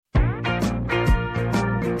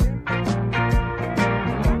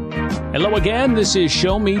Hello again. This is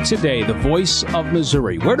Show Me Today, the voice of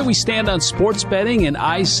Missouri. Where do we stand on sports betting and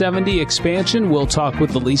I-70 expansion? We'll talk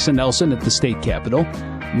with Lisa Nelson at the state capitol.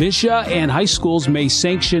 MSHSAA and high schools may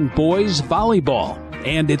sanction boys volleyball.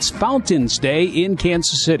 And it's Fountains Day in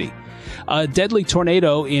Kansas City. A deadly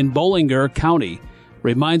tornado in Bollinger County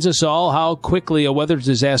reminds us all how quickly a weather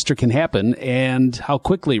disaster can happen and how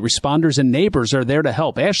quickly responders and neighbors are there to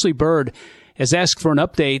help. Ashley Bird has asked for an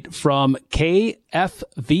update from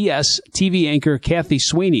KFVS TV anchor Kathy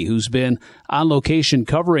Sweeney, who's been on location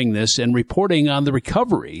covering this and reporting on the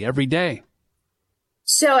recovery every day.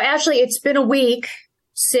 So, Ashley, it's been a week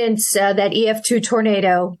since that EF2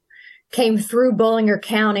 tornado came through Bollinger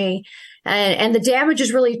County, and the damage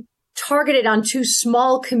is really targeted on two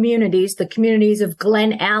small communities, the communities of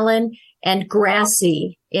Glen Allen and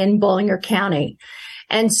Grassy in Bollinger County.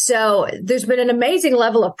 And so there's been an amazing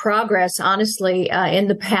level of progress, honestly, in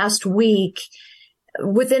the past week.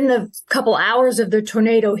 Within the couple hours of the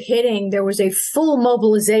tornado hitting, there was a full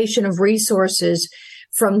mobilization of resources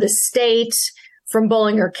from the state, from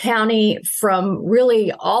Bollinger County, from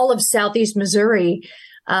really all of southeast Missouri.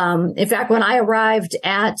 In fact, when I arrived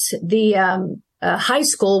at the high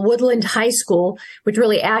school, Woodland High School, which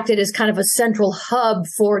really acted as kind of a central hub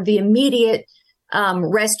for the immediate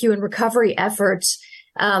rescue and recovery efforts,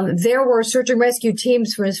 there were search and rescue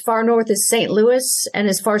teams from as far north as St. Louis and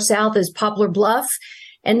as far south as Poplar Bluff,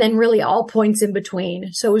 and then really all points in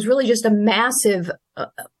between. So it was really just a massive,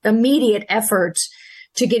 immediate effort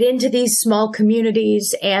to get into these small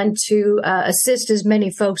communities and to assist as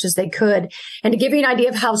many folks as they could. And to give you an idea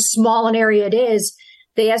of how small an area it is,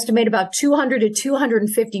 they estimate about 200 to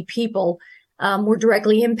 250 people were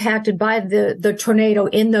directly impacted by the tornado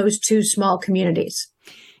in those two small communities.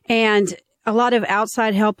 And a lot of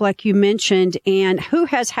outside help, like you mentioned, and who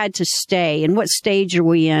has had to stay, and what stage are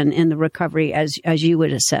we in the recovery as you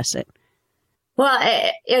would assess it? Well,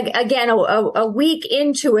 again, a week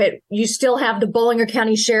into it, you still have the Bollinger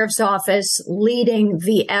County Sheriff's Office leading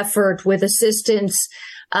the effort with assistance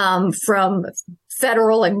from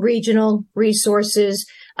federal and regional resources.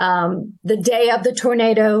 The day of the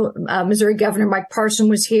tornado, Missouri Governor Mike Parson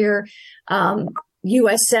was here.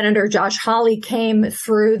 U.S. Senator Josh Hawley came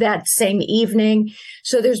through that same evening.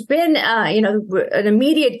 So there's been, an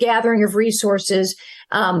immediate gathering of resources.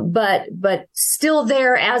 But still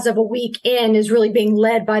there as of a week in is really being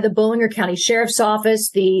led by the Bollinger County Sheriff's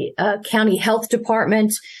Office, the County Health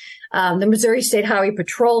Department. The Missouri State Highway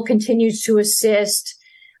Patrol continues to assist.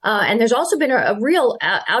 And there's also been a real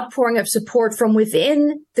outpouring of support from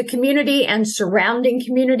within the community and surrounding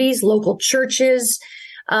communities. Local churches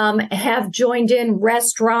have joined in,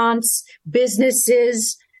 restaurants,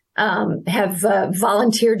 businesses have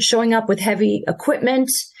volunteered showing up with heavy equipment.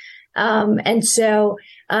 And so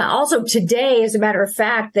also today, as a matter of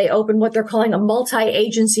fact, they opened what they're calling a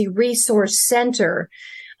multi-agency resource center,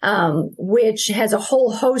 which has a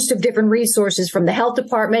whole host of different resources from the health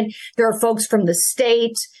department. There are folks from the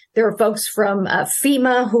state. There are folks from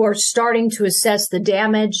FEMA who are starting to assess the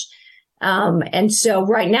damage. And so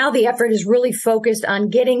right now the effort is really focused on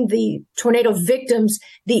getting the tornado victims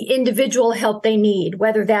the individual help they need,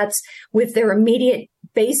 whether that's with their immediate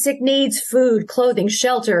basic needs, food, clothing,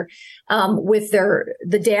 shelter, with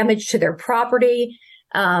the damage to their property,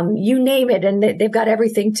 you name it. And they've got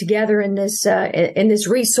everything together in this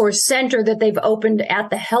resource center that they've opened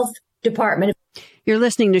at the health department. You're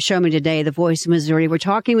listening to Show Me Today, the voice of Missouri. We're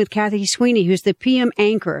talking with Kathy Sweeney, who's the PM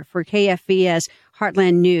anchor for KFVS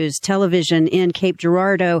Heartland News Television in Cape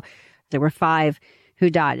Girardeau. There were 5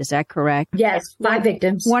 who died. Is that correct? Yes, 5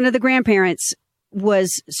 victims. One of the grandparents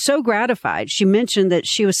was so gratified. She mentioned that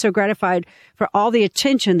she was so gratified for all the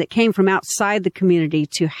attention that came from outside the community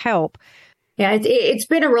to help. Yeah, it's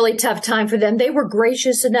been a really tough time for them. They were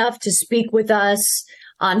gracious enough to speak with us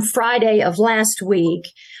on Friday of last week.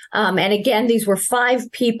 And again, these were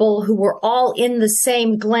 5 people who were all in the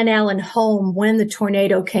same Glen Allen home when the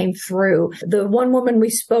tornado came through. The one woman we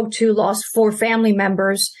spoke to lost 4 family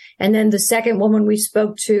members. And then the second woman we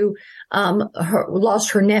spoke to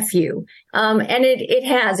lost her nephew. And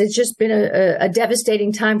it's just been a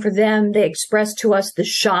devastating time for them. They expressed to us the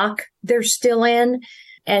shock they're still in.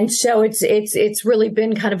 And so it's really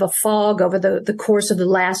been kind of a fog over the course of the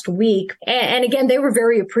last week. And again, they were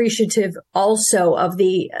very appreciative also of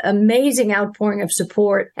the amazing outpouring of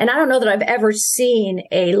support. And I don't know that I've ever seen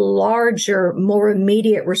a larger, more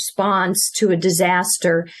immediate response to a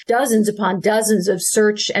disaster. Dozens upon dozens of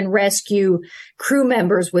search and rescue crew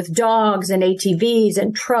members with dogs and ATVs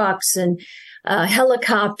and trucks and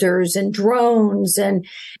helicopters and drones. And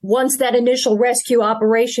once that initial rescue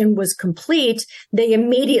operation was complete, they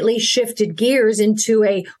immediately shifted gears into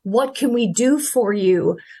a what can we do for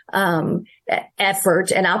you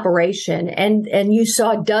effort and operation. And you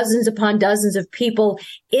saw dozens upon dozens of people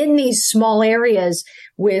in these small areas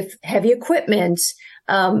with heavy equipment,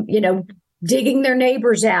 digging their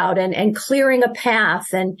neighbors out and clearing a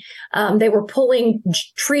path. And they were pulling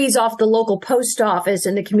trees off the local post office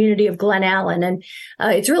in the community of Glen Allen. And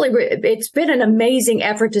it's been an amazing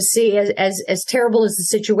effort to see, as terrible as the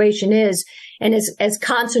situation is, and as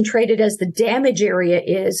concentrated as the damage area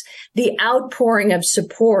is, the outpouring of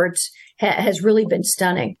support has really been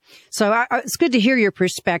stunning. So it's good to hear your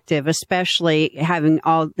perspective, especially having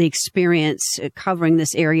all the experience covering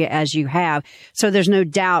this area as you have. So there's no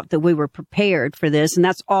doubt that we were prepared for this, and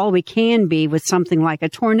that's all we can be with something like a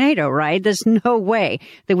tornado, right? There's no way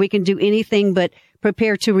that we can do anything but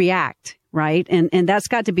prepare to react, right? And that's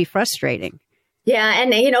got to be frustrating. Yeah.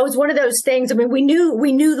 And, it's one of those things. I mean, we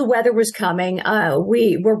knew the weather was coming.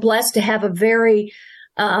 We were blessed to have a very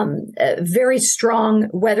strong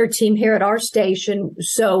weather team here at our station.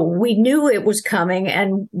 So we knew it was coming,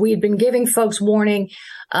 and we'd been giving folks warning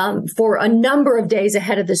for a number of days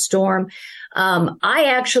ahead of the storm. I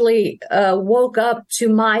actually woke up to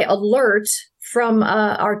my alert from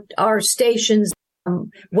our station's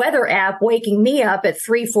weather app waking me up at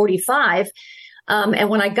 3:45. And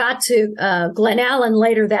when I got to Glen Allen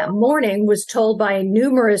later that morning, was told by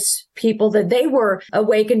numerous people that they were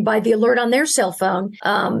awakened by the alert on their cell phone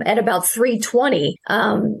at about 3:20.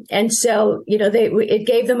 And so, it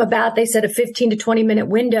gave them they said, a 15 to 20 minute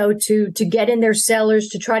window to get in their cellars,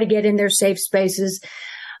 to try to get in their safe spaces.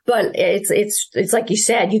 But it's like you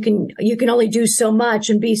said, you can only do so much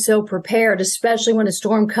and be so prepared, especially when a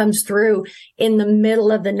storm comes through in the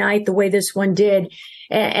middle of the night, the way this one did.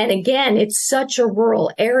 And again, it's such a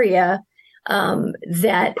rural area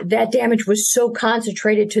that damage was so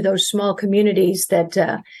concentrated to those small communities that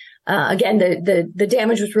again, the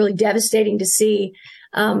damage was really devastating to see.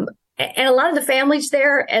 And a lot of the families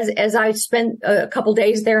there, as I spent a couple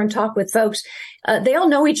days there and talked with folks, they all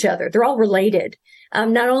know each other. They're all related.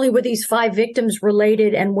 Not only were these 5 victims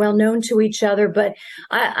related and well known to each other, but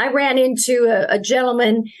I ran into a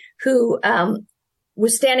gentleman who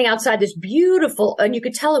was standing outside this beautiful, and you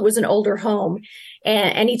could tell it was an older home.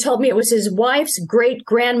 And he told me it was his wife's great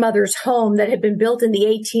grandmother's home that had been built in the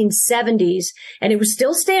 1870s, and it was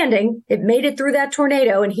still standing. It made it through that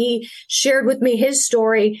tornado, and he shared with me his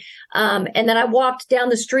story. And then I walked down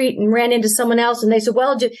the street and ran into someone else, and they said,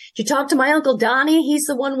 well, did you talk to my Uncle Donnie? He's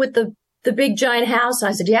the one with the big giant house.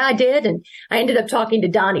 I said, yeah, I did. And I ended up talking to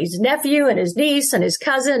Donnie's nephew and his niece and his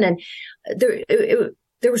cousin. And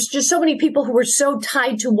there was just so many people who were so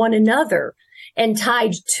tied to one another and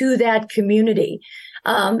tied to that community.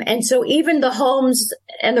 And so even the homes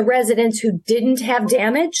and the residents who didn't have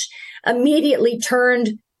damage immediately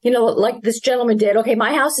turned, like this gentleman did. Okay,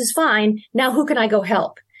 my house is fine. Now who can I go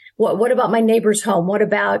help? What about my neighbor's home? What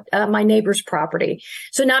about my neighbor's property?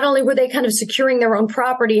 So not only were they kind of securing their own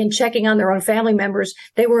property and checking on their own family members,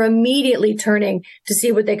 they were immediately turning to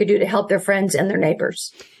see what they could do to help their friends and their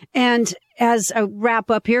neighbors. And as a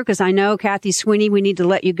wrap up here, because I know, Kathy Sweeney, we need to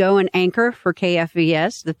let you go and anchor for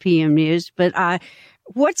KFVS, the PM News. But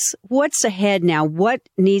what's ahead now? What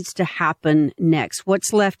needs to happen next?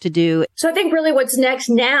 What's left to do? So I think really what's next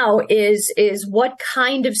now is what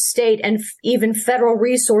kind of state and even federal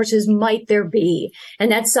resources might there be?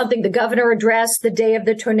 And that's something the governor addressed the day of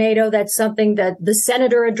the tornado. That's something that the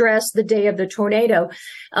senator addressed the day of the tornado.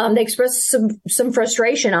 They expressed some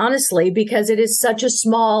frustration, honestly, because it is such a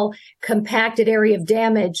small, compacted area of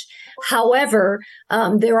damage. However,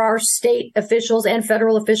 there are state officials and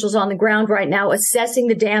federal officials on the ground right now assessing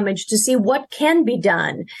the damage to see what can be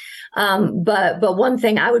done. But one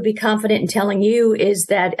thing I would be confident in telling you is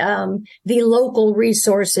that the local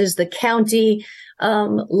resources, the county,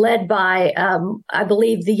 led by, I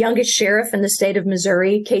believe, the youngest sheriff in the state of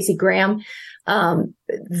Missouri, Casey Graham,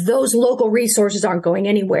 those local resources aren't going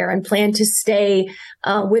anywhere and plan to stay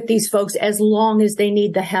with these folks as long as they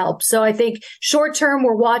need the help. So I think short term,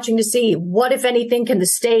 we're watching to see what, if anything, can the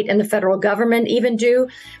state and the federal government even do.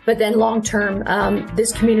 But then long term,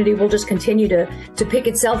 this community will just continue to pick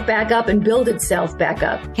itself back up and build itself back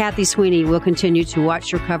up. Kathy Sweeney will continue to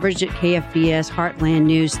watch your coverage at KFVS Heartland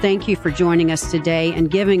News. Thank you for joining us today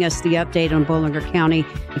and giving us the update on Bollinger County.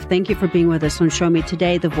 Thank you for being with us on Show Me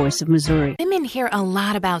Today, the Voice of Missouri. Women hear a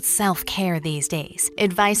lot about self-care these days.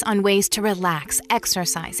 Advice on ways to relax,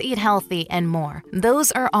 exercise, eat healthy, and more.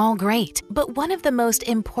 Those are all great. But one of the most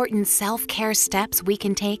important self-care steps we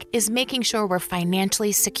can take is making sure we're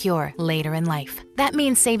financially secure later in life. That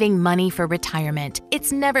means saving money for retirement.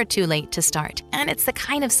 It's never too late to start, and it's the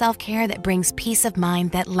kind of self-care that brings peace of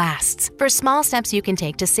mind that lasts. For small steps you can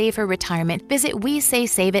take to save for retirement, visit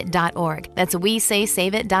WeSaySaveIt.org. That's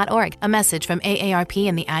WeSaySaveIt.org. A message from AARP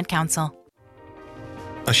and the Ad Council.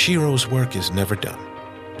 A Shiro's work is never done.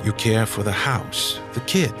 You care for the house, the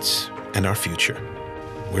kids, and our future.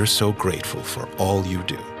 We're so grateful for all you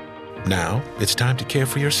do. Now it's time to care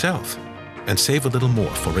for yourself and save a little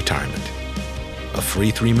more for retirement. A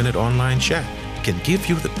free 3-minute online chat can give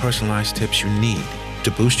you the personalized tips you need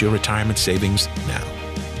to boost your retirement savings now.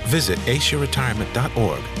 Visit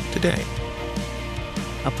aceyourretirement.org today.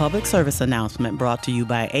 A public service announcement brought to you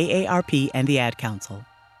by AARP and the Ad Council.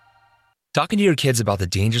 Talking to your kids about the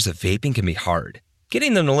dangers of vaping can be hard.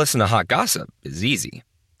 Getting them to listen to hot gossip is easy.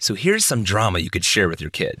 So here's some drama you could share with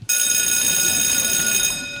your kid.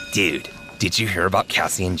 Dude, did you hear about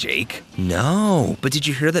Cassie and Jake? No, but did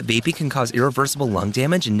you hear that vaping can cause irreversible lung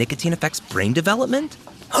damage and nicotine affects brain development?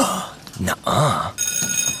 Nuh-uh.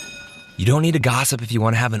 You don't need to gossip if you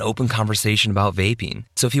want to have an open conversation about vaping.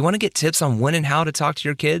 So if you want to get tips on when and how to talk to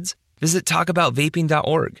your kids, visit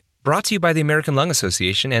talkaboutvaping.org. Brought to you by the American Lung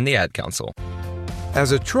Association and the Ad Council.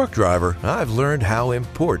 As a truck driver, I've learned how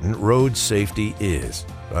important road safety is.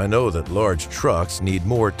 I know that large trucks need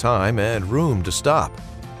more time and room to stop.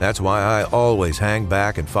 That's why I always hang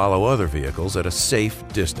back and follow other vehicles at a safe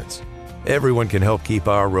distance. Everyone can help keep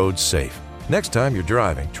our roads safe. Next time you're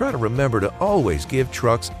driving, try to remember to always give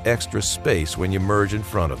trucks extra space when you merge in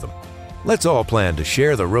front of them. Let's all plan to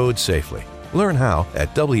share the road safely. Learn how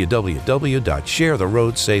at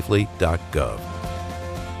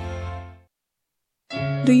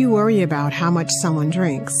www.sharetheroadsafely.gov. Do you worry about how much someone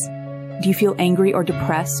drinks? Do you feel angry or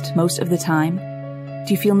depressed most of the time?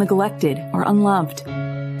 Do you feel neglected or unloved?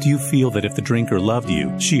 Do you feel that if the drinker loved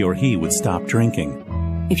you, she or he would stop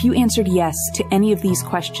drinking? If you answered yes to any of these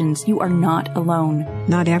questions, you are not alone.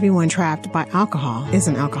 Not everyone trapped by alcohol is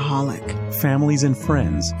an alcoholic. Families and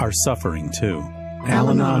friends are suffering too.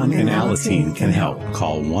 Al-Anon and Alateen can help.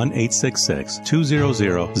 Call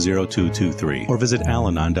 1-866-200-0223 or visit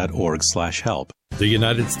alanon.org/help. The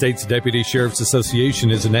United States Deputy Sheriff's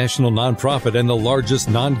Association is a national nonprofit and the largest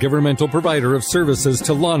non-governmental provider of services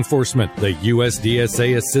to law enforcement. The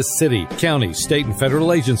USDSA assists city, county, state, and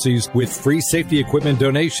federal agencies with free safety equipment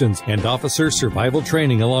donations and officer survival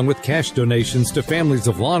training, along with cash donations to families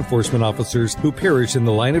of law enforcement officers who perish in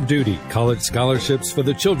the line of duty, college scholarships for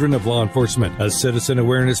the children of law enforcement, a citizen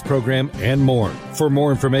awareness program, and more. For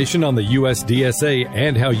more information on the USDSA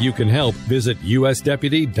and how you can help, visit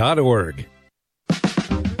usdeputy.org.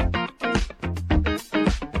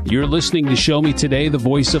 You're listening to Show Me Today, the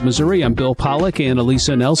voice of Missouri. I'm Bill Pollack, and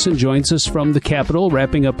Elisa Nelson joins us from the Capitol,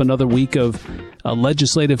 wrapping up another week of a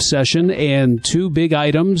legislative session and two big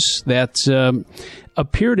items that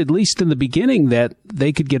appeared, at least in the beginning, that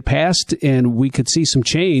they could get passed and we could see some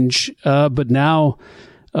change, but now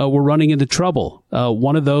we're running into trouble.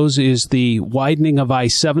 One of those is the widening of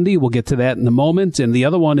I-70. We'll get to that in a moment. And the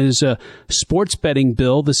other one is a sports betting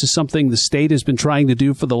bill. This is something the state has been trying to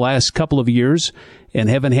do for the last couple of years and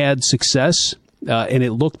haven't had success. And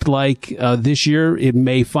it looked like this year it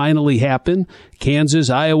may finally happen. Kansas,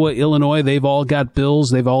 Iowa, Illinois, they've all got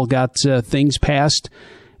bills. They've all got things passed.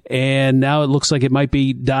 And now it looks like it might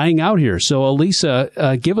be dying out here. So,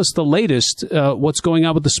 Elisa, give us the latest. What's going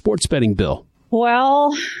on with the sports betting bill?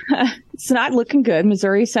 Well, it's not looking good.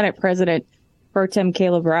 Missouri Senate President Pro Tem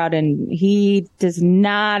Caleb Rowden, he does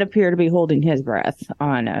not appear to be holding his breath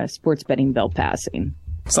on a sports betting bill passing.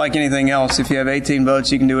 It's like anything else. If you have 18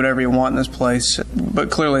 votes, you can do whatever you want in this place. But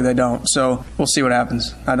clearly they don't. So we'll see what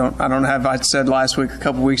happens. I said last week, a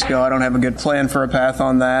couple weeks ago, I don't have a good plan for a path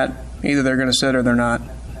on that. Either they're going to sit or they're not.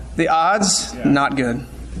 The odds, not good.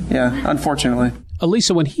 Yeah, unfortunately.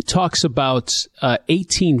 Elisa, when he talks about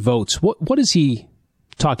 18 votes, what is he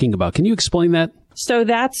talking about? Can you explain that? So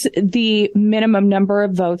that's the minimum number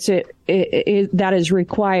of votes that is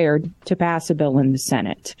required to pass a bill in the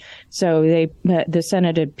Senate. So the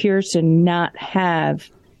Senate appears to not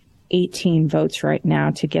have 18 votes right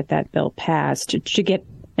now to get that bill passed, to get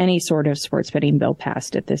any sort of sports betting bill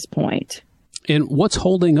passed at this point. And what's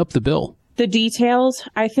holding up the bill? The details,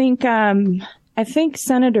 I think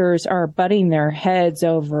senators are butting their heads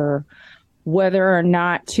over whether or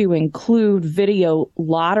not to include video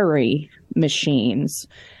lottery machines.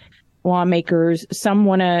 Lawmakers, some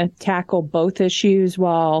want to tackle both issues,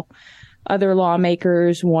 while other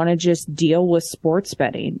lawmakers want to just deal with sports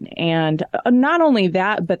betting. And not only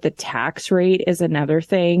that, but the tax rate is another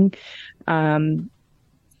thing. And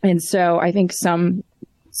so I think some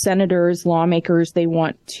senators, lawmakers, they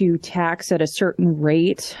want to tax at a certain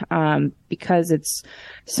rate because it's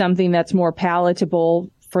something that's more palatable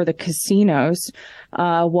for the casinos,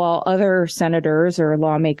 while other senators or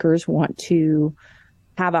lawmakers want to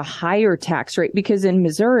have a higher tax rate, because in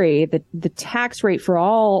Missouri, the tax rate for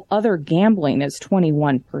all other gambling is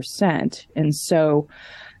 21%. And so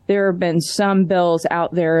there have been some bills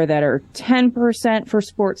out there that are 10% for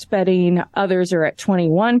sports betting. Others are at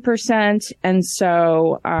 21%. And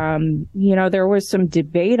so, there was some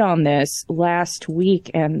debate on this last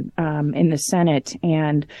week and in the Senate,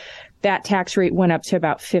 and that tax rate went up to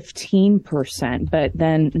about 15%, but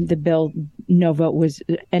then the bill, no vote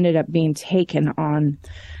ended up being taken on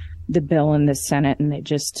the bill in the Senate, and they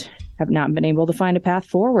just have not been able to find a path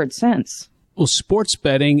forward since. Well, sports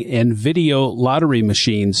betting and video lottery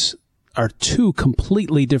machines are two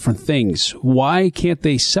completely different things. Why can't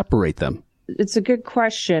they separate them? It's a good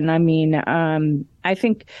question. I mean, I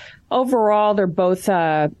think overall they're both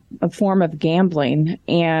a form of gambling,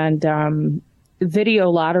 and video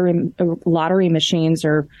lottery machines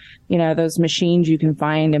are, those machines you can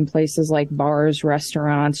find in places like bars,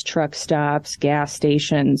 restaurants, truck stops, gas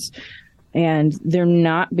stations, and they're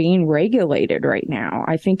not being regulated right now.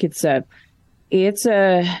 I think it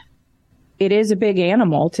is a big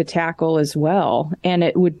animal to tackle as well, and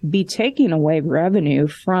it would be taking away revenue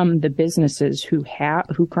from the businesses who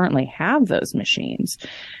currently have those machines.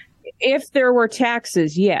 If there were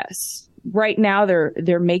taxes, yes. Right now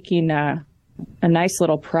they're making a nice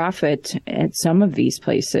little profit at some of these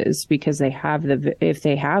places because if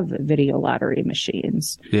they have video lottery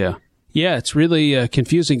machines. Yeah. Yeah, it's really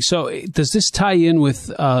confusing. So does this tie in with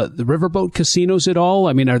the riverboat casinos at all?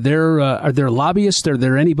 I mean, are there lobbyists? Are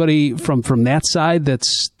there anybody from that side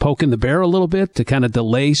that's poking the bear a little bit to kind of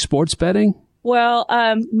delay sports betting? Well,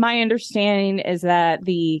 my understanding is that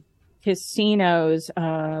the casinos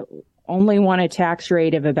only want a tax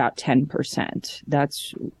rate of about 10%.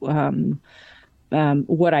 That's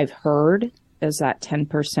what I've heard, is that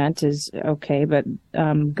 10% is okay. But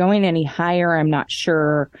going any higher, I'm not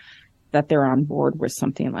sure that they're on board with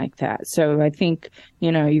something like that. So I think,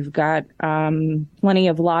 you've got plenty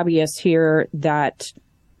of lobbyists here that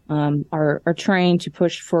are trying to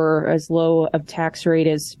push for as low of tax rate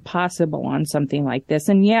as possible on something like this.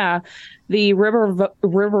 And yeah, the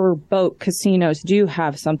riverboat casinos do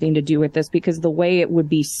have something to do with this, because the way it would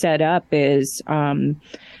be set up is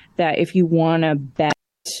that if you want to bet,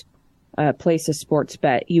 place a sports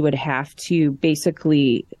bet, you would have to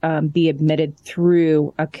basically be admitted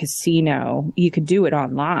through a casino. You could do it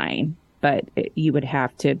online, but you would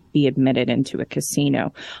have to be admitted into a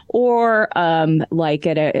casino, or like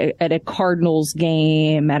at a Cardinals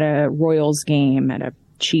game, at a Royals game, at a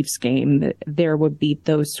Chiefs game, there would be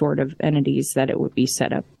those sort of entities that it would be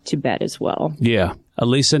set up to bet as well. Yeah.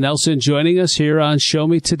 Lisa Nelson joining us here on Show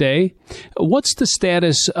Me Today. What's the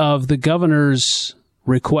status of the governor's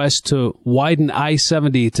request to widen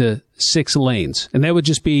I-70 to 6 lanes? And that would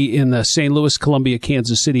just be in the St. Louis, Columbia,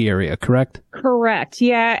 Kansas City area, correct? Correct.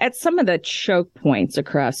 Yeah, at some of the choke points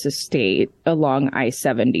across the state along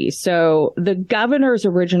I-70. So the governor's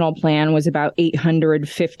original plan was about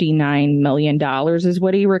 $859 million is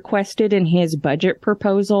what he requested in his budget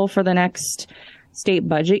proposal for the next state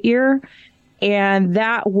budget year. And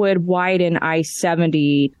that would widen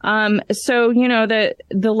I-70. So,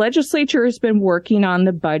 the legislature has been working on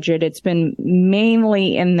the budget. It's been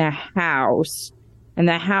mainly in the House, and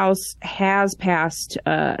the House has passed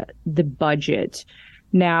the budget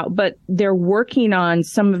now, but they're working on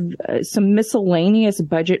some miscellaneous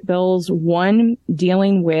budget bills, one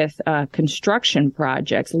dealing with construction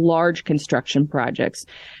projects, large construction projects.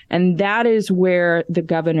 And that is where the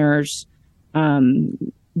governor's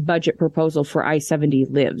budget proposal for I-70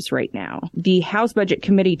 lives right now. The House Budget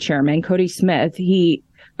Committee Chairman, Cody Smith, he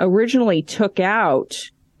originally took out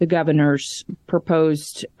the governor's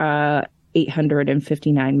proposed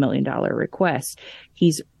 $859 million request.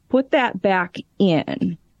 He's put that back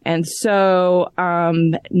in. And so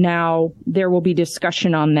now there will be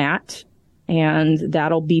discussion on that, and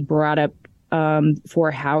that'll be brought up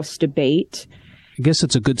for House debate. I guess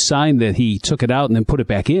it's a good sign that he took it out and then put it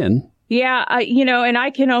back in. Yeah, and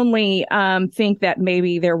I can only think that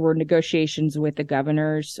maybe there were negotiations with the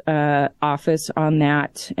governor's office on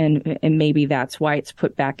that, and maybe that's why it's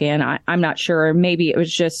put back in. I'm not sure. Maybe it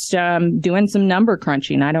was just doing some number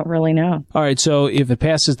crunching. I don't really know. All right, so if it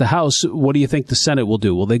passes the House, what do you think the Senate will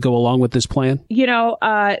do? Will they go along with this plan?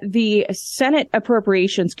 The Senate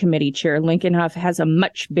Appropriations Committee Chair, Lincoln Huff, has a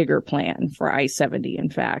much bigger plan for I-70, in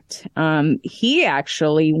fact. He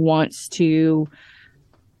actually wants to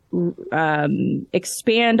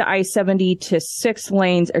expand I-70 to 6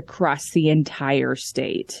 lanes across the entire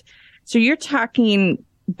state. So you're talking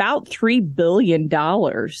about $3 billion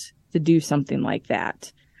to do something like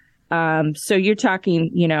that. So you're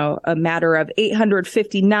talking, a matter of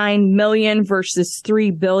 $859 million versus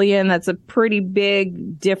 $3 billion. That's a pretty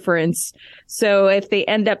big difference. So if they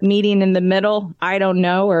end up meeting in the middle, I don't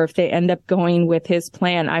know, or if they end up going with his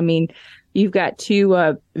plan. I mean, you've got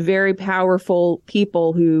two very powerful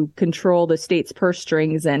people who control the state's purse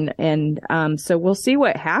strings, and so we'll see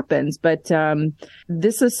what happens. But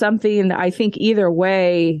this is something I think either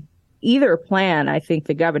way, either plan, I think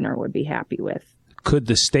the governor would be happy with. Could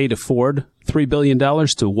the state afford $3 billion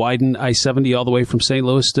to widen I-70 all the way from St.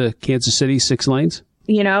 Louis to Kansas City, 6 lanes?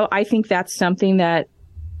 I think that's something that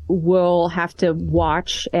we'll have to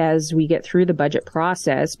watch as we get through the budget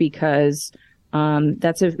process, because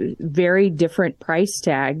that's a very different price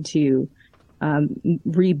tag to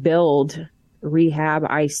rehab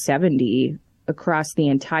I-70 across the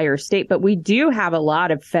entire state. But we do have a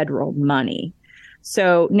lot of federal money.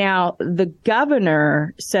 So now the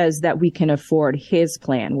governor says that we can afford his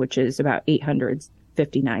plan, which is about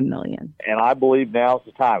 $859 million. And I believe now's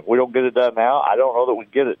the time. If we don't get it done now, I don't know that we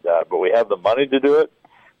get it done, but we have the money to do it.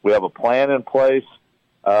 We have a plan in place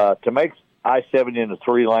to make I-70 into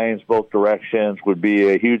 3 lanes, both directions, would be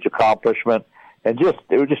a huge accomplishment. And it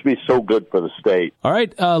would just be so good for the state. All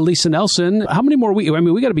right, Lisa Nelson, how many more weeks? I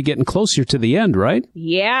mean, we got to be getting closer to the end, right?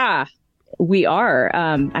 Yeah, we are.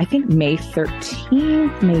 I think May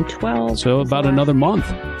 13th, May 12th. So about another month.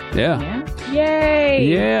 Yeah. Yay.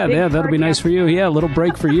 Yeah, that'll be nice for you. Yeah, a little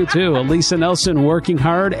break for you, too. Lisa Nelson working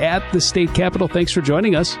hard at the state capitol. Thanks for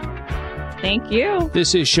joining us. Thank you.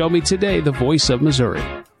 This is Show Me Today, the voice of Missouri.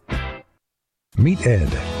 Meet Ed,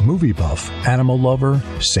 movie buff, animal lover,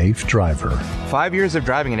 safe driver. 5 years of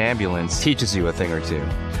driving an ambulance teaches you a thing or two.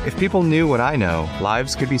 If people knew what I know,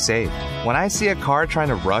 lives could be saved. When I see a car trying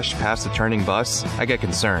to rush past a turning bus, I get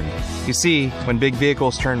concerned. You see, when big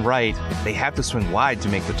vehicles turn right, they have to swing wide to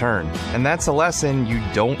make the turn. And that's a lesson you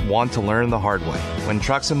don't want to learn the hard way. When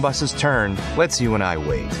trucks and buses turn, let's you and I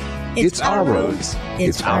wait. It's our roads.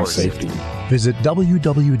 It's our safety. Visit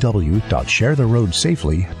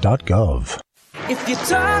www.sharetheroadsafely.gov. If you're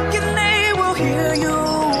talking, they will hear you.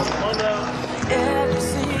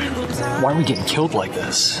 Why are we getting killed like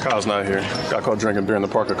this? Kyle's not here. Got caught drinking beer in the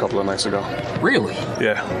park a couple of nights ago. Really?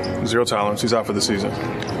 Yeah. 0 tolerance. He's out for the season.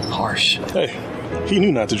 Harsh. Hey, he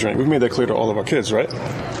knew not to drink. We've made that clear to all of our kids, right?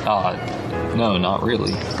 No, not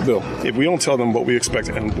really. Bill, if we don't tell them what we expect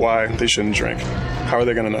and why they shouldn't drink, how are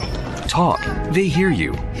they going to know? Talk. They hear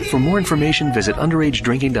you. For more information, visit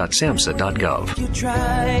underagedrinking.samhsa.gov. You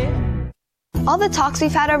try. All the talks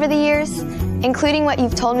we've had over the years, including what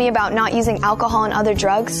you've told me about not using alcohol and other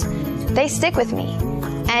drugs, they stick with me.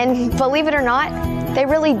 And believe it or not, they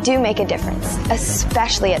really do make a difference,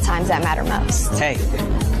 especially at times that matter most. Hey,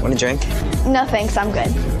 want a drink? No thanks, I'm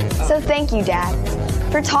good. So thank you, Dad,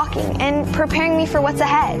 for talking and preparing me for what's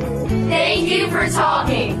ahead. Thank you for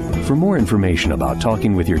talking. For more information about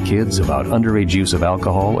talking with your kids about underage use of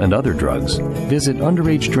alcohol and other drugs, visit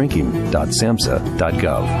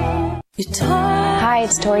underagedrinking.samhsa.gov. Hi,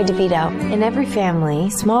 it's Tori DeVito. In every family,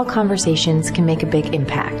 small conversations can make a big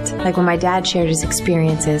impact, like when my dad shared his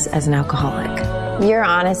experiences as an alcoholic. Your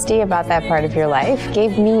honesty about that part of your life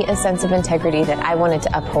gave me a sense of integrity that I wanted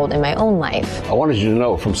to uphold in my own life. I wanted you to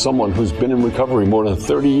know from someone who's been in recovery more than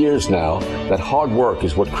 30 years now that hard work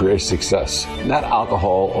is what creates success, not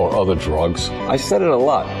alcohol or other drugs. I said it a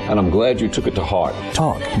lot, and I'm glad you took it to heart.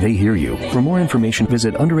 Talk. They hear you. For more information,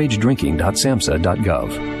 visit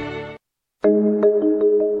underagedrinking.samhsa.gov.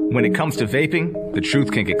 When it comes to vaping, the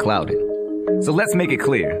truth can get clouded. So let's make it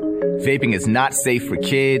clear. Vaping is not safe for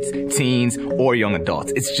kids, teens, or young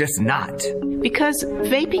adults. It's just not. Because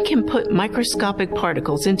vaping can put microscopic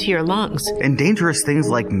particles into your lungs. And dangerous things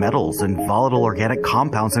like metals and volatile organic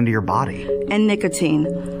compounds into your body. And nicotine,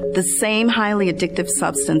 the same highly addictive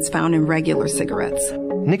substance found in regular cigarettes.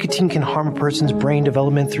 Nicotine can harm a person's brain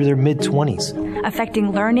development through their mid-20s,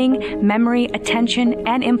 affecting learning, memory, attention,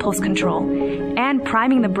 and impulse control, and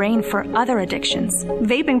priming the brain for other addictions.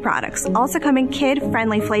 Vaping products also come in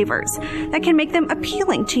kid-friendly flavors that can make them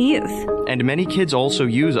appealing to youth. And many kids also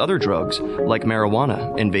use other drugs, like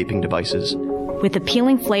marijuana, in vaping devices. With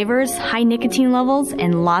appealing flavors, high nicotine levels,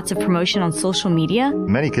 and lots of promotion on social media,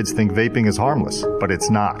 many kids think vaping is harmless, but it's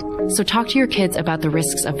not. So talk to your kids about the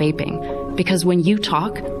risks of vaping, because when you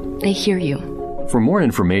talk, they hear you. For more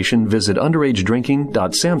information, visit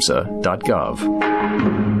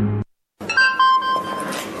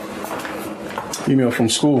underagedrinking.samhsa.gov. Email from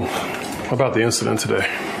school about the incident today.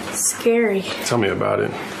 Scary. Tell me about it.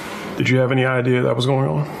 Did you have any idea that was going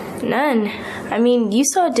on? None. I mean, you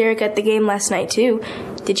saw Derek at the game last night, too.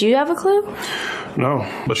 Did you have a clue? No,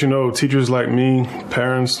 but teachers like me,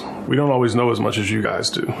 parents, we don't always know as much as you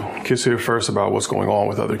guys do. Kids hear first about what's going on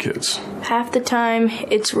with other kids. Half the time,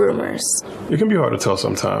 it's rumors. It can be hard to tell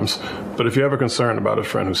sometimes, but if you're ever concerned about a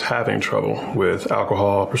friend who's having trouble with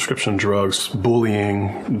alcohol, prescription drugs,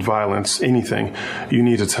 bullying, violence, anything, you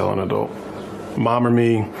need to tell an adult. Mom or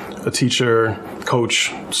me, a teacher,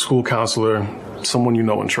 coach, school counselor, someone you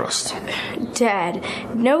know and trust. Dad,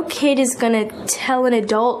 no kid is gonna tell an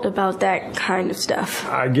adult about that kind of stuff.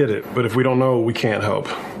 I get it, but if we don't know, we can't help.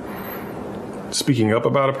 Speaking up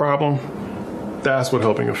about a problem, that's what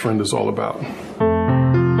helping a friend is all about.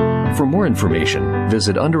 For more information,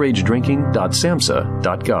 visit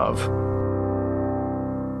underagedrinking.samhsa.gov.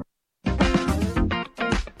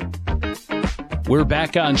 We're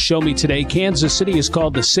back on Show Me Today. Kansas City is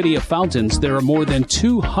called the City of Fountains. There are more than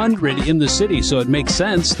 200 in the city, so it makes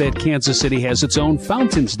sense that Kansas City has its own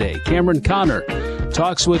Fountains Day. Cameron Connor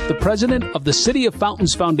talks with the president of the City of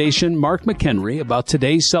Fountains Foundation, Mark McHenry, about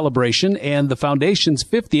today's celebration and the foundation's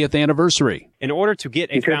 50th anniversary. In order to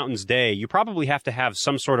get a Fountains Day, you probably have to have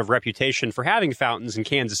some sort of reputation for having fountains in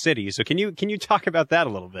Kansas City. So can you talk about that a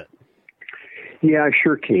little bit? Yeah, I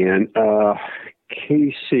sure can.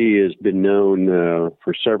 KC has been known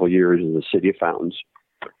for several years as the City of Fountains.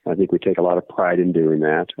 I think we take a lot of pride in doing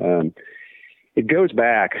that. It goes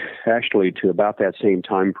back actually to about that same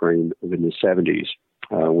time frame in the 70s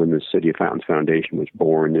when the City of Fountains Foundation was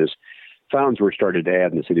born. As fountains were started to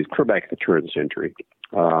add in the city, clear back at the turn of the century.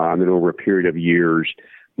 Over a period of years,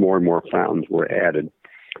 more and more fountains were added.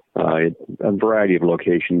 A variety of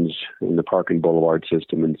locations in the park and boulevard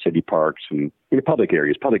system and city parks and in public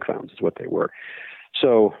areas. Public fountains is what they were.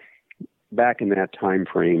 So back in that time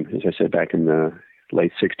frame, as I said, back in the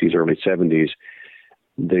late 60s, early 70s,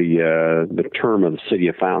 the term of the City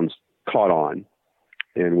of Fountains caught on.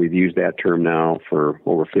 And we've used that term now for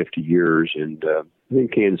over 50 years. And I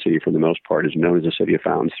think Kansas City, for the most part, is known as the City of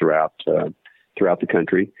Fountains throughout the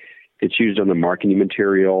country. It's used on the marketing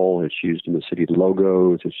material. It's used in the city's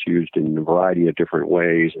logos. It's used in a variety of different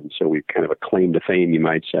ways. And so we've kind of a claim to fame, you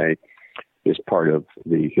might say, is part of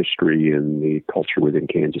the history and the culture within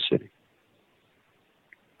Kansas City.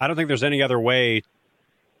 I don't think there's any other way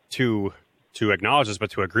to acknowledge this, but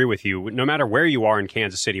to agree with you. No matter where you are in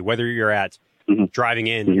Kansas City, whether you're at driving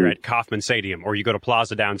in, you're at Kauffman Stadium, or you go to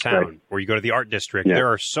Plaza Downtown, or you go to the Art District, there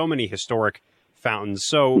are so many historic fountains.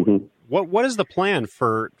 So what is the plan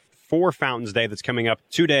for Fountains Day that's coming up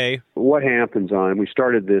today? What happens we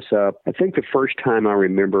started this up, I think the first time I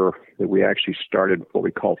remember that we actually started what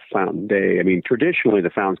we call Fountain Day. I mean, traditionally the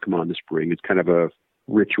fountains come on in the spring. It's kind of a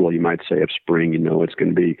ritual, you might say, of spring. It's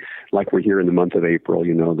going to be like we're here in the month of April.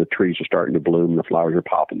 The trees are starting to bloom, the flowers are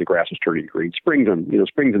popping, the grass is turning green. Spring's in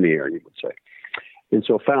the air, you would say. And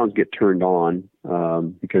so fountains get turned on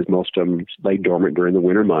because most of them lay dormant during the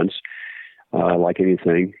winter months. Like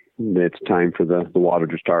anything, it's time for the water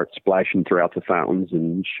to start splashing throughout the fountains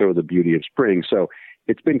and show the beauty of spring. So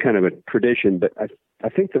it's been kind of a tradition, but I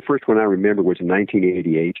think the first one I remember was in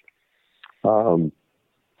 1988.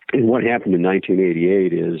 And what happened in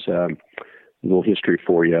 1988 is a little history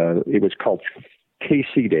for you. It was called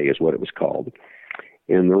KC Day is what it was called.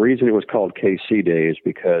 And the reason it was called KC Day is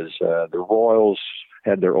because the Royals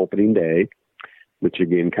had their opening day, which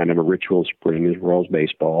again, kind of a ritual spring is Royals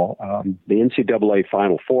baseball. The NCAA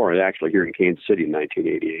Final Four is actually here in Kansas City in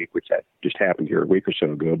 1988, which that just happened here a week or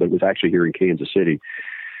so ago, but it was actually here in Kansas City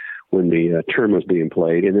when the term was being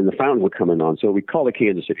played. And then the fountains were coming on. So we called it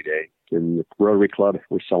Kansas City Day. And the Rotary Club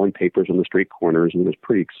was selling papers on the street corners, and it was a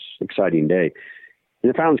pretty exciting day.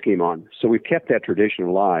 And the fountains came on. So we've kept that tradition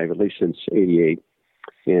alive, at least since 88.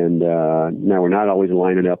 And now we're not always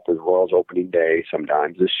lining up with Royals opening day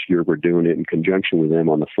sometimes. This year we're doing it in conjunction with them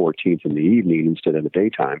on the 14th in the evening instead of the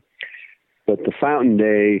daytime. But the Fountain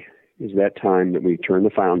Day is that time that we turn the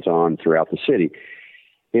fountains on throughout the city.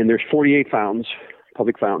 And there's 48 fountains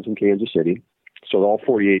public fountains in Kansas City. So all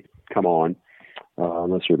 48 come on,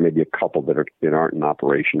 unless there may be a couple that aren't in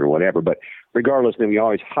operation or whatever. But regardless, then we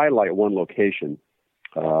always highlight one location.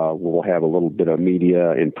 We'll have a little bit of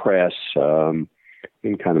media and press, and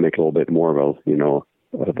kind of make a little bit more of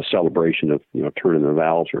a celebration of, turning the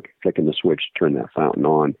valves or flicking the switch to turn that fountain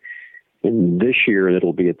on. And this year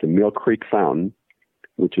it'll be at the Mill Creek Fountain,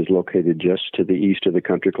 which is located just to the east of the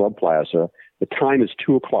Country Club Plaza. The time is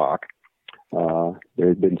 2:00. There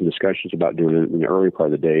have been some discussions about doing it in the early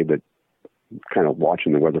part of the day, but kind of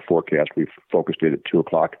watching the weather forecast, we've focused it at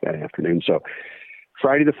 2:00 that afternoon. So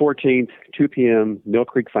Friday the 14th, 2 p.m., Mill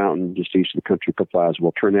Creek Fountain, just east of the Country Club Plaza.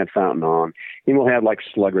 We'll turn that fountain on, and we'll have like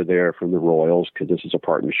Slugger there from the Royals, because this is a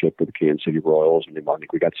partnership with the Kansas City Royals, and I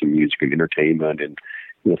think we got some music and entertainment and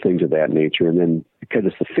things of that nature. And then because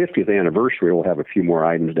it's the 50th anniversary, we'll have a few more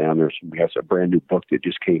items down there. So we have a brand new book that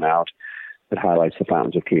just came out that highlights the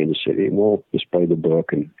fountains of Kansas City, and we'll display the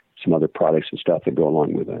book and some other products and stuff that go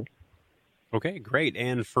along with that. Okay, great.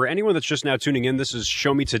 And for anyone that's just now tuning in, this is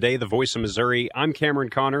Show Me Today, the Voice of Missouri. I'm Cameron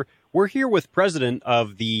Connor. We're here with President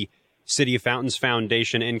of the City of Fountains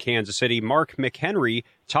Foundation in Kansas City, Mark McHenry,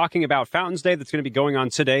 talking about Fountains Day that's going to be going on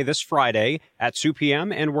today, this Friday at 2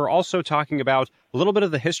 p.m. And we're also talking about a little bit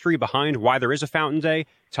of the history behind why there is a Fountain Day,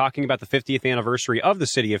 talking about the 50th anniversary of the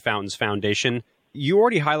City of Fountains Foundation. You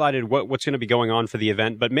already highlighted what's going to be going on for the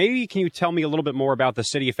event, but maybe can you tell me a little bit more about the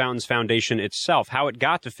City of Fountains Foundation itself, how it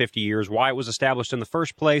got to 50 years, why it was established in the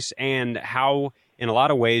first place, and how, in a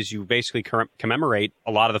lot of ways, you basically commemorate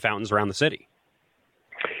a lot of the fountains around the city?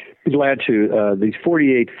 Be glad to. These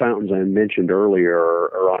 48 fountains I mentioned earlier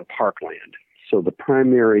are on parkland. So the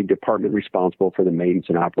primary department responsible for the maintenance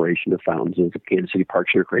and operation of fountains is the Kansas City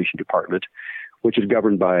Parks and Recreation Department, which is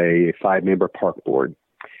governed by a 5-member park board.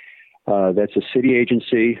 That's a city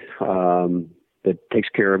agency that takes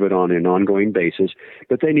care of it on an ongoing basis,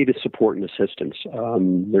 but they need support and assistance.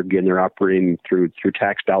 They're operating through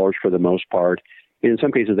tax dollars for the most part. And in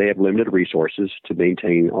some cases, they have limited resources to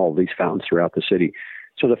maintain all these fountains throughout the city.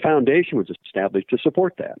 So the foundation was established to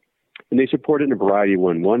support that. And they support it in a variety of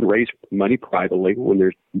ways. One, raise money privately when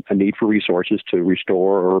there's a need for resources to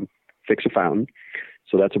restore or fix a fountain.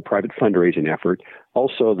 So that's a private fundraising effort.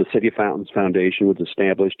 Also, the City of Fountains Foundation was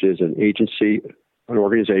established as an agency, an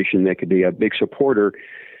organization that could be a big supporter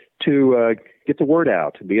to get the word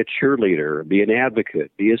out, to be a cheerleader, be an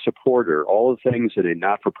advocate, be a supporter, all the things that a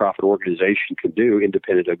not-for-profit organization can do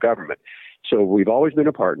independent of government. So we've always been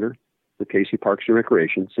a partner with KC Parks and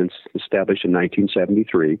Recreation since established in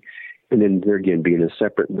 1973. And then there again, being a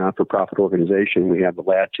separate not-for-profit organization, we have the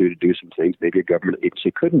latitude to do some things maybe a government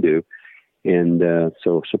agency couldn't do. And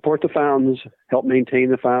so support the fountains, help maintain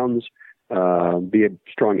the fountains, be a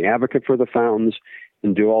strong advocate for the fountains,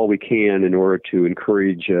 and do all we can in order to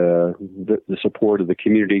encourage the support of the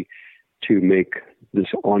community to make this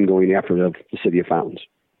ongoing effort of the City of Fountains.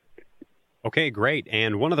 Okay, great.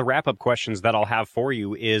 And one of the wrap-up questions that I'll have for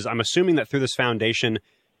you is, I'm assuming that through this foundation,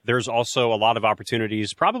 there's also a lot of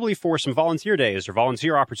opportunities, probably for some volunteer days or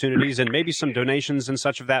volunteer opportunities, and maybe some donations and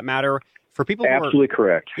such of that matter for people who Absolutely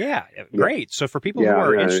correct. Yeah, great. So for people who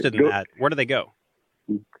are interested in that, where do they go?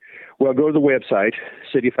 Well, go to the website,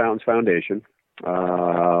 City of Fountains Foundation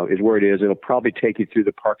is where it is. It'll probably take you through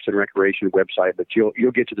the Parks and Recreation website, but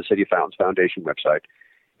you'll get to the City of Fountains Foundation website,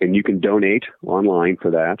 and you can donate online for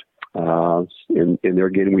that. And there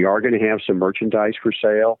again, we are going to have some merchandise for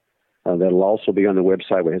sale. That'll also be on the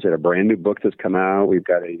website. We have a brand new book that's come out. We've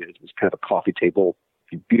got it's kind of a coffee table,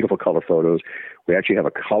 beautiful color photos. We actually have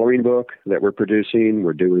a coloring book that we're producing.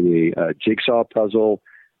 We're doing a jigsaw puzzle.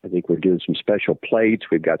 I think we're doing some special plates.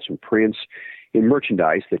 We've got some prints and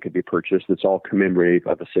merchandise that could be purchased that's all commemorative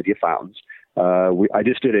of the City of Fountains. I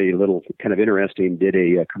just did a little kind of interesting, did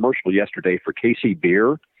a commercial yesterday for KC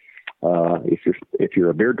Beer. If you're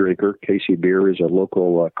a beer drinker, KC Beer is a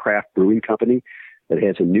local craft brewing company that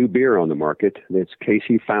has a new beer on the market. That's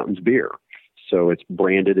KC Fountains Beer. So it's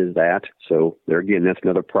branded as that. So there again, that's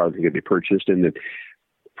another product that can be purchased, and the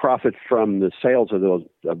profit from the sales of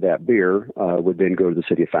that beer would then go to the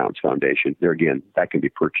City of Fountains Foundation. There again, that can be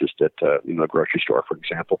purchased at a grocery store, for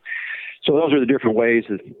example. So those are the different ways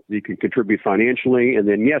that you can contribute financially. And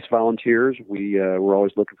then yes, volunteers. We're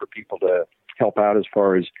always looking for people to help out as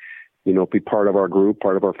far as be part of our group,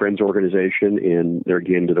 part of our friends organization. And there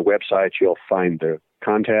again, to the website, you'll find the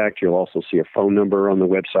contact. You'll also see a phone number on the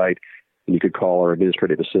website, and you could call our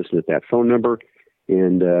administrative assistant at that phone number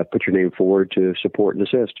and put your name forward to support and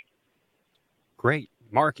assist. Great.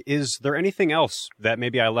 Mark, is there anything else that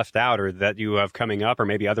maybe I left out or that you have coming up, or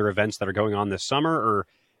maybe other events that are going on this summer, or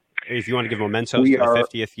if you want to give mementos to the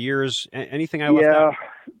 50th years, anything I left out?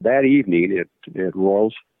 That evening at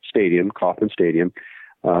Royals Stadium, Kauffman Stadium,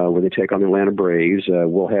 where they take on the Atlanta Braves,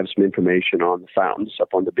 we'll have some information on the fountains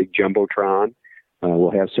up on the big Jumbotron.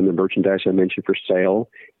 We'll have some of the merchandise I mentioned for sale.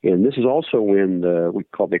 And this is also when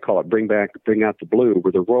they call it Bring Out the Blue,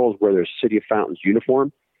 where the Royals wear their City of Fountains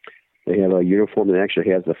uniform. They have a uniform that actually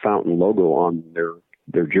has the Fountain logo on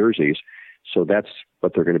their jerseys. So that's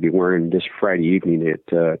what they're going to be wearing this Friday evening at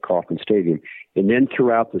Kauffman Stadium. And then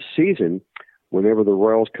throughout the season, whenever the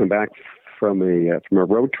Royals come back from a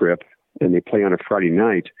road trip and they play on a Friday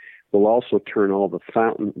night, we'll also turn the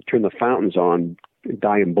fountains on,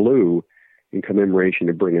 dye them blue in commemoration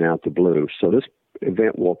of Bringing Out the Blue. So this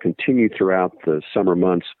event will continue throughout the summer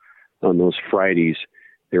months on those Fridays.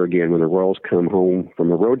 There again, when the Royals come home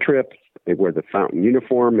from a road trip, they wear the Fountain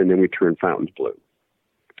uniform, and then we turn fountains blue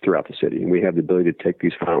throughout the city. And we have the ability to take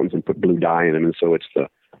these fountains and put blue dye in them, and so it's the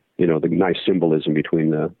nice symbolism between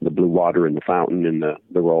the blue water and the fountain and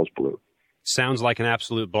the Royals blue. Sounds like an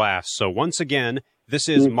absolute blast. So once again, this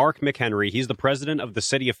is Mark McHenry. He's the president of the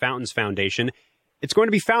City of Fountains Foundation. It's going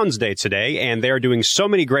to be Fountains Day today, and they are doing so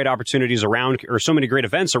many great opportunities so many great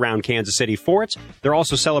events around Kansas City for it. They're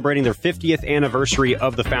also celebrating their 50th anniversary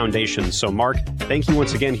of the foundation. So, Mark, thank you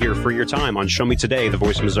once again here for your time on Show Me Today, The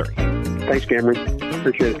Voice of Missouri. Thanks, Cameron.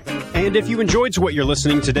 Appreciate it. And if you enjoyed what you're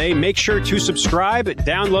listening today, make sure to subscribe,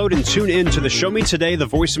 download, and tune in to the Show Me Today, The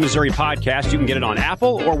Voice of Missouri podcast. You can get it on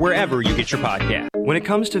Apple or wherever you get your podcast. When it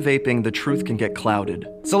comes to vaping, the truth can get clouded.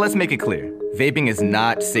 So let's make it clear. Vaping is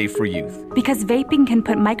not safe for youth. Because vaping can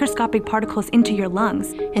put microscopic particles into your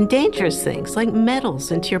lungs. And dangerous things like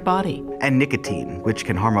metals into your body. And nicotine, which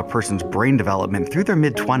can harm a person's brain development through their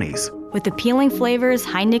mid-20s. With appealing flavors,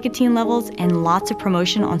 high nicotine levels, and lots of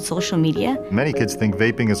promotion on social media. Many kids think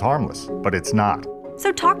vaping is harmless, but it's not.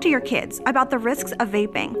 So talk to your kids about the risks of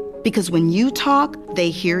vaping. Because when you talk,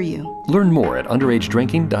 they hear you. Learn more at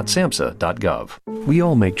underagedrinking.samhsa.gov. We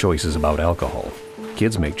all make choices about alcohol.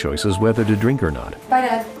 Kids make choices whether to drink or not. Bye,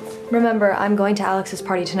 Dad. Remember, I'm going to Alex's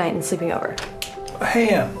party tonight and sleeping over.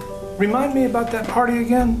 Hey, remind me about that party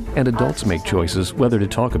again? And adults make choices whether to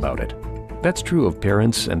talk about it. That's true of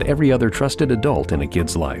parents and every other trusted adult in a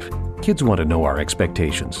kid's life. Kids want to know our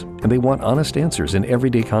expectations, and they want honest answers in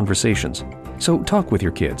everyday conversations. So talk with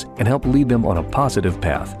your kids and help lead them on a positive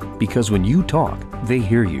path, because when you talk, they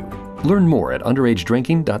hear you. Learn more at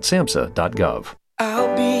underagedrinking.samhsa.gov.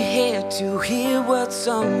 I'll be here to hear what's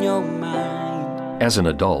on your mind. As an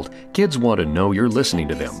adult, kids want to know you're listening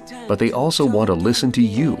to them, but they also want to listen to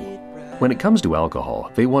you. When it comes to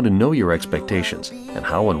alcohol, they want to know your expectations and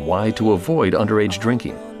how and why to avoid underage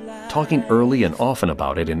drinking. Talking early and often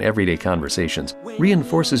about it in everyday conversations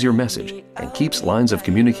reinforces your message and keeps lines of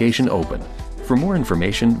communication open. For more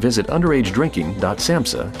information, visit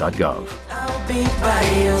underagedrinking.samhsa.gov. I'll be by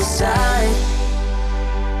your side.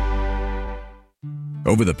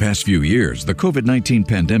 Over the past few years, the COVID-19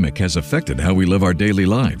 pandemic has affected how we live our daily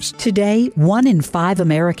lives. Today, 1 in 5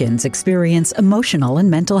 Americans experience emotional and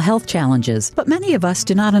mental health challenges, but many of us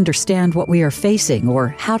do not understand what we are facing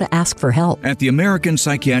or how to ask for help. At the American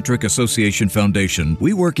Psychiatric Association Foundation,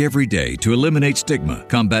 we work every day to eliminate stigma,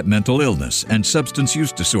 combat mental illness and substance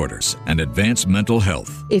use disorders, and advance mental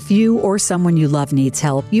health. If you or someone you love needs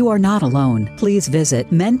help, you are not alone. Please visit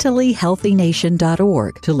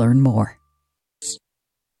mentallyhealthynation.org to learn more.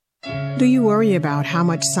 Do you worry about how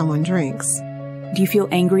much someone drinks? Do you feel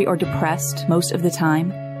angry or depressed most of the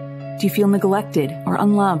time? Do you feel neglected or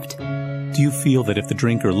unloved? Do you feel that if the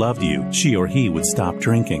drinker loved you, she or he would stop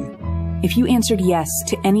drinking? If you answered yes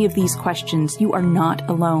to any of these questions, you are not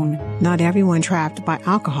alone. Not everyone trapped by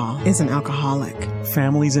alcohol is an alcoholic.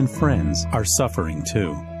 Families and friends are suffering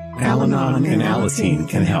too. Al-Anon and Alateen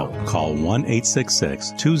can help. Call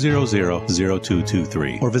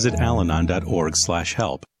 1-866-200-0223 or visit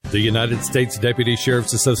alanon.org/help. The United States Deputy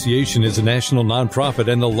Sheriff's Association is a national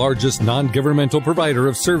nonprofit and the largest non-governmental provider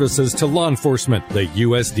of services to law enforcement. The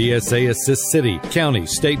USDSA assists city, county,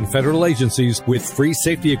 state, and federal agencies with free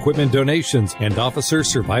safety equipment donations and officer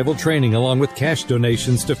survival training, along with cash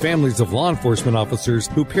donations to families of law enforcement officers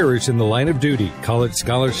who perish in the line of duty, college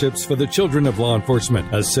scholarships for the children of law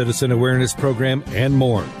enforcement, a citizen awareness program, and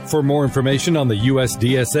more. For more information on the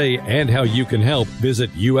USDSA and how you can help,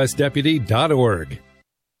 visit usdeputy.org.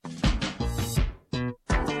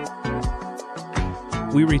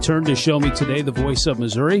 We return to Show Me Today, the Voice of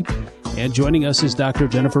Missouri. And joining us is Dr.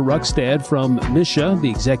 Jennifer Ruckstad from MSHSAA, the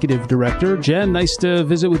Executive Director. Jen, nice to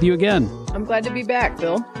visit with you again. I'm glad to be back,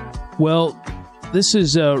 Bill. Well, this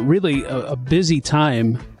is really a busy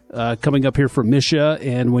time coming up here for MSHSAA.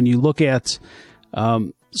 And when you look at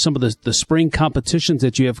some of the spring competitions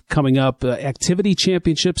that you have coming up, activity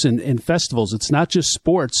championships and festivals. It's not just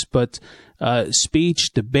sports, but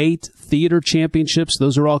speech, debate, theater championships.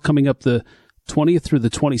 Those are all coming up the 20th through the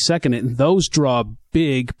 22nd, and those draw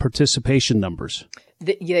big participation numbers.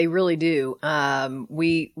 They really do.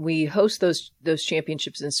 We host those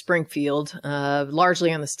championships in Springfield,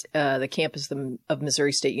 largely on the campus of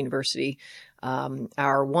Missouri State University.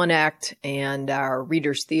 Our one act and our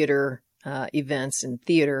Readers Theater events in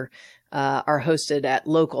theater are hosted at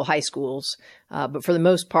local high schools. But for the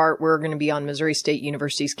most part, we're going to be on Missouri State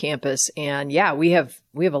University's campus. And yeah, we have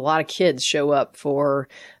a lot of kids show up for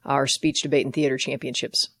our speech, debate, and theater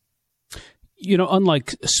championships. You know,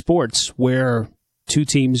 unlike sports where two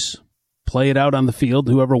teams play it out on the field,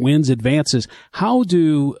 whoever wins advances, how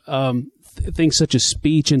do things such as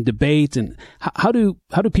speech and debate, and how do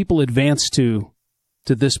people advance to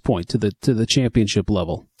this point, to the championship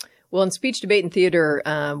level? Well, in speech, debate, and theater,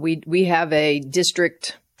 we have a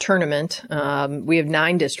district tournament. We have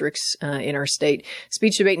 9 districts in our state.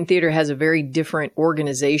 Speech, debate, and theater has a very different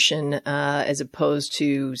organization as opposed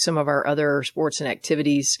to some of our other sports and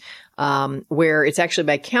activities, where it's actually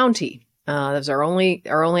by county. That's our only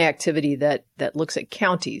activity that looks at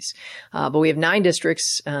counties. But we have 9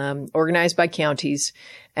 districts organized by counties,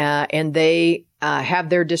 and they have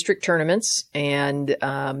their district tournaments, and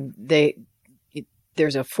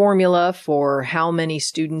there's a formula for how many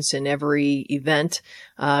students in every event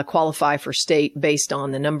qualify for state based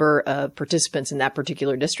on the number of participants in that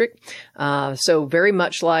particular district. So very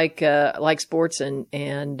much like sports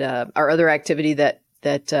and our other activity that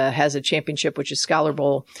has a championship, which is Scholar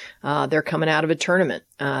Bowl. They're coming out of a tournament,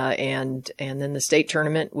 and then the state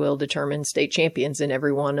tournament will determine state champions in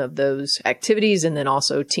every one of those activities, and then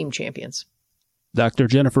also team champions. Dr.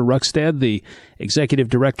 Jennifer Ruckstad, the Executive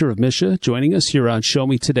Director of MSHSAA, joining us here on Show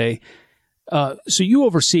Me Today. So you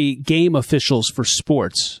oversee game officials for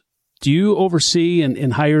sports. Do you oversee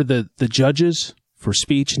and hire the judges for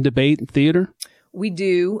speech and debate and theater? We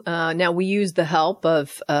do. Now we use the help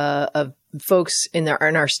of folks in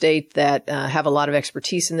our state that have a lot of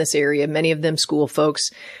expertise in this area, many of them school folks.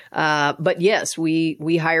 But yes,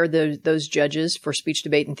 we hire those judges for speech,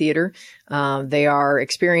 debate, and theater. They are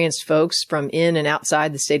experienced folks from in and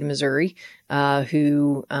outside the state of Missouri,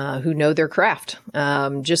 who know their craft.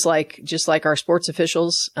 Just like our sports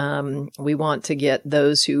officials, we want to get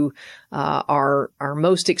those who are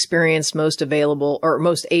most experienced, most available, or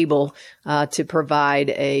most able to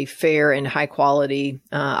provide a fair and high quality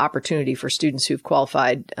opportunity for students who've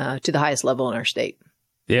qualified to the highest level in our state.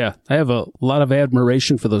 Yeah, I have a lot of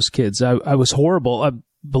admiration for those kids. I was horrible.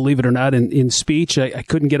 Believe it or not, in speech, I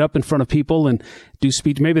couldn't get up in front of people and do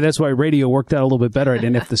speech. Maybe that's why radio worked out a little bit better. I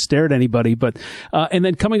didn't have to stare at anybody. But and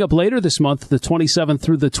then coming up later this month, the 27th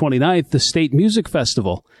through the 29th, the State Music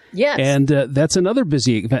Festival. Yes. And that's another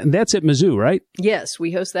busy event. And that's at Mizzou, right? Yes,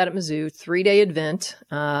 we host that at Mizzou. 3-day event,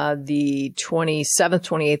 the 27th,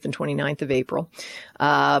 28th, and 29th of April.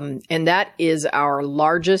 And that is our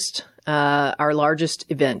largest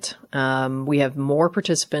event. We have more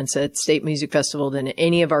participants at State Music Festival than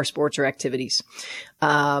any of our sports or activities.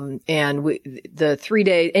 And the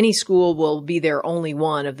 3-day, any school will be there only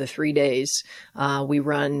one of the 3 days. We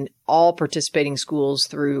run all participating schools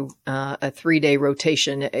through a 3-day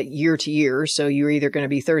rotation year to year. So you're either going to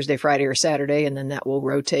be Thursday, Friday, or Saturday, and then that will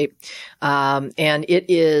rotate. And it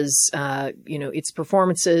is, it's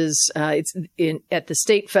performances. At the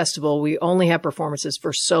state festival, we only have performances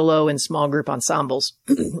for solo and small group ensembles.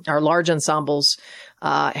 Our large ensembles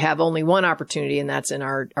have only one opportunity, and that's in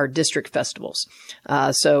our district festivals.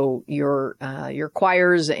 So your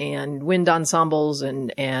choirs and wind ensembles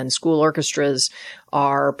and school orchestras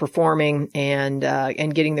are performing and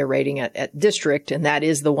getting their rating at district, and that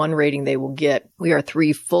is the one rating they will get. We are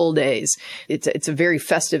 3 full days. It's a very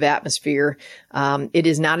festive atmosphere. It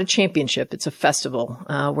is not a championship; it's a festival.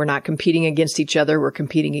 We're not competing against each other. We're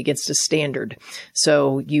competing against a standard.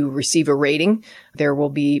 So you receive a rating. There will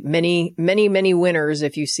be many, many, many winners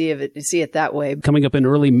if you see it that way. Coming up in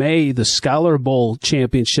early May, the Scholar Bowl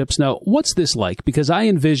championships. Now, what's this like? Because I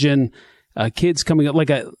envision kids coming up like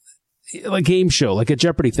a game show, like a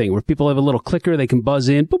Jeopardy thing, where people have a little clicker, they can buzz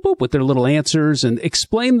in, boop, boop, with their little answers, and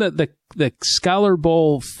explain the Scholar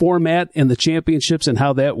Bowl format and the championships and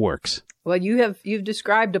how that works. Well, you've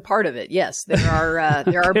described a part of it. Yes, there are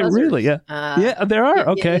buzzers. Really? Yeah. Yeah, there are.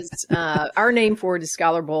 Okay. Our name for it is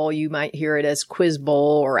Scholar Bowl. You might hear it as Quiz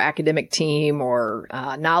Bowl or Academic Team or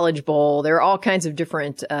Knowledge Bowl. There are all kinds of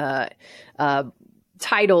different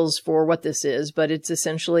titles for what this is, but it's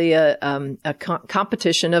essentially a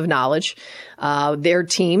competition of knowledge. Their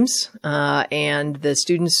teams, and the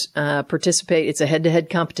students, participate. It's a head-to-head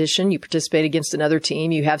competition. You participate against another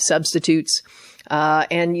team. You have substitutes,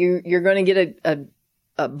 and you're going to get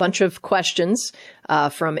a bunch of questions,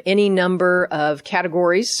 from any number of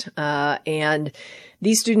categories, and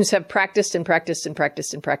these students have practiced and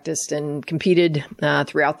competed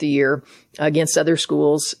throughout the year against other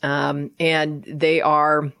schools. And they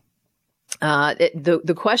are,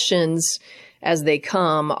 the questions as they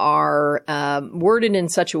come are worded in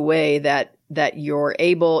such a way that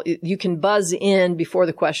you can buzz in before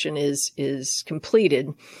the question is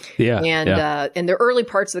completed. Yeah. And the early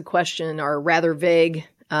parts of the question are rather vague,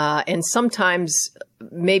 and sometimes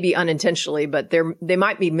maybe unintentionally, but they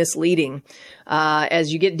might be misleading.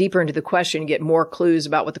 As you get deeper into the question, you get more clues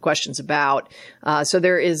about what the question's about. So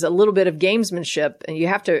there is a little bit of gamesmanship, and you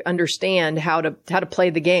have to understand how to play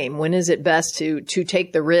the game. When is it best to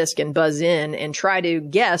take the risk and buzz in and try to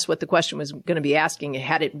guess what the question was going to be asking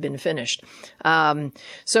had it been finished?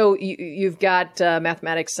 So you've got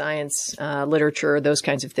mathematics, science, literature, those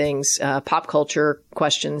kinds of things, pop culture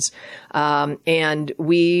questions, and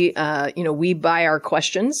we buy our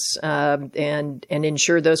questions and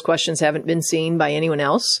ensure those questions haven't been seen by anyone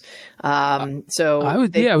else. I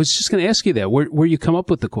was just going to ask you that. Where you come up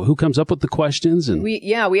with who comes up with the questions? And we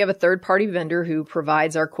have a third party vendor who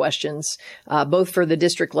provides our questions, both for the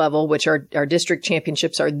district level, which our district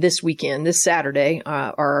championships are this weekend, this Saturday,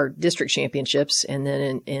 are our district championships, and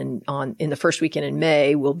then in the first weekend in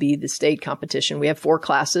May will be the state competition. We have 4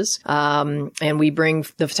 classes, and we bring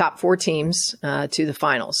the top 4 teams to the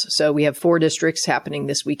finals. So we have 4 districts happening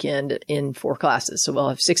this weekend in 4 classes. So we'll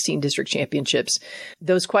have 16 district championships.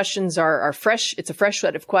 Those questions are fresh. It's a fresh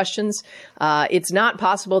set of questions. It's not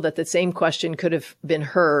possible that the same question could have been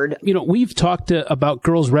heard. We've talked about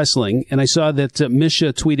girls wrestling, and I saw that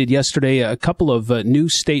Misha tweeted yesterday a couple of new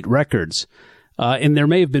state records, and there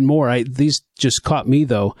may have been more. These just caught me,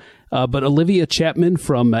 though. But Olivia Chapman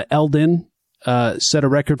from Eldon set a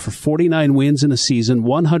record for 49 wins in a season,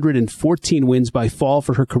 114 wins by fall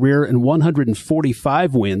for her career, and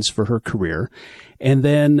 145 wins for her career. And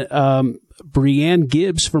then Brianne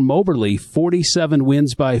Gibbs from Moberly, 47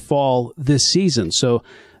 wins by fall this season. So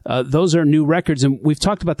those are new records, and we've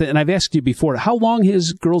talked about that. And I've asked you before, how long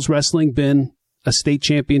has girls wrestling been a state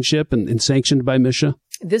championship and sanctioned by Misha?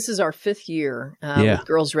 This is our 5th year with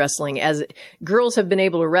girls wrestling. As girls have been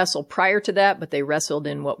able to wrestle prior to that, but they wrestled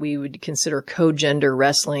in what we would consider co-gender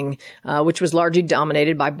wrestling, which was largely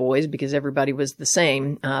dominated by boys because everybody was the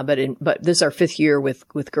same. But this is our 5th year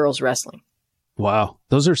with girls wrestling. Wow,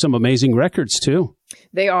 those are some amazing records too.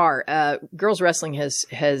 They are. Girls wrestling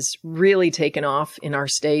has really taken off in our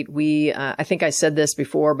state. I think I said this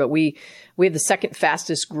before, but we have the second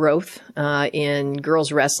fastest growth in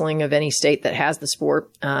girls wrestling of any state that has the sport,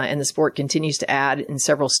 and the sport continues to add in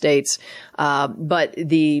several states. But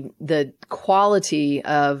the quality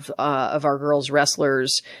of our girls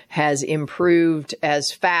wrestlers has improved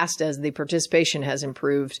as fast as the participation has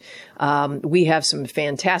improved. We have some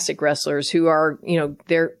fantastic wrestlers who are,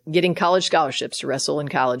 they're getting college scholarships to wrestle in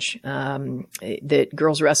college. That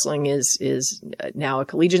girls wrestling is now a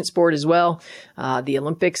collegiate sport as well. The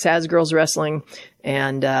Olympics has girls wrestling,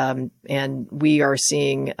 and we are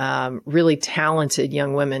seeing really talented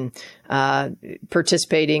young women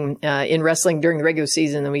participating in wrestling during the regular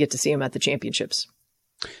season, and we get to see them at the championships.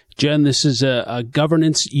 Jen, this is a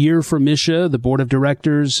governance year for Misha. The board of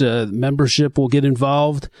directors, membership will get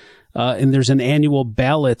involved. And there's an annual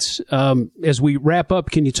ballot. As we wrap up,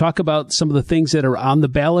 can you talk about some of the things that are on the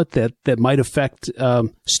ballot that might affect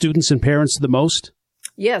students and parents the most?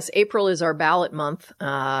 Yes, April is our ballot month.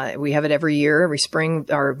 We have it every year. Every spring,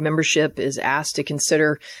 our membership is asked to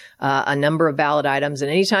consider a number of ballot items. And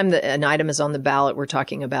anytime that an item is on the ballot, we're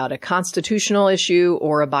talking about a constitutional issue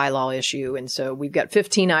or a bylaw issue. And so we've got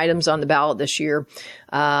 15 items on the ballot this year.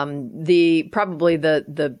 Probably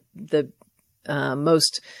the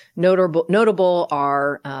most notable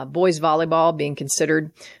are boys volleyball being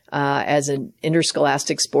considered as an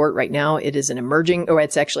interscholastic sport. Right now, it is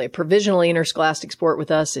it's actually a provisionally interscholastic sport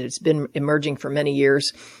with us. It's been emerging for many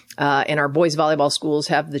years. And our boys volleyball schools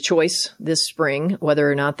have the choice this spring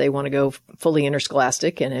whether or not they want to go fully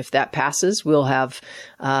interscholastic. And if that passes, we'll have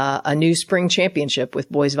a new spring championship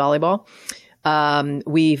with boys volleyball.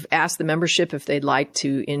 We've asked the membership if they'd like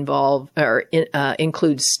to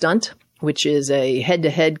include stunt, which is a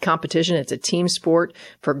head-to-head competition. It's a team sport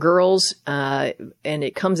for girls, and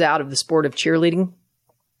it comes out of the sport of cheerleading.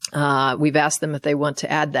 We've asked them if they want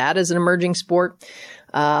to add that as an emerging sport.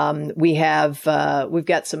 We've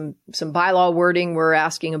got some bylaw wording we're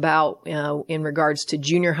asking about, in regards to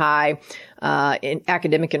junior high, in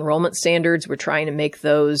academic enrollment standards. We're trying to make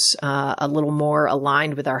those, a little more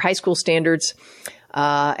aligned with our high school standards.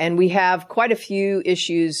 And we have quite a few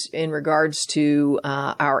issues in regards to,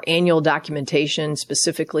 our annual documentation,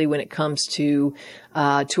 specifically when it comes to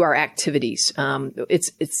our activities.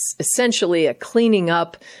 It's essentially a cleaning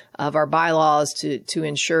up of our bylaws to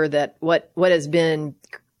ensure that what has been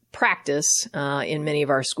practice in many of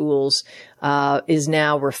our schools is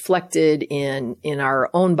now reflected in our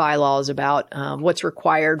own bylaws about what's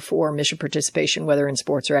required for mission participation, whether in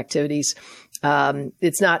sports or activities.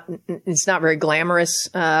 It's not very glamorous,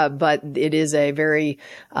 but it is a very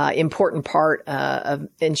important part of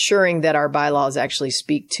ensuring that our bylaws actually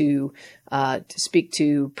speak to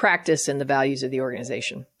practice and the values of the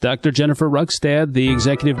organization. Dr. Jennifer Rugstad, the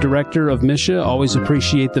Executive Director of MSHSAA, always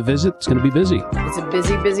appreciate the visit. It's going to be busy. It's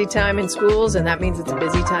a busy time in schools, and that means it's a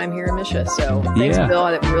busy time here in MSHSAA. So thanks, Bill.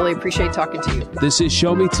 I really appreciate talking to you. This is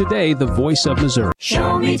Show Me Today, the voice of Missouri.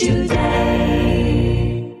 Show me today.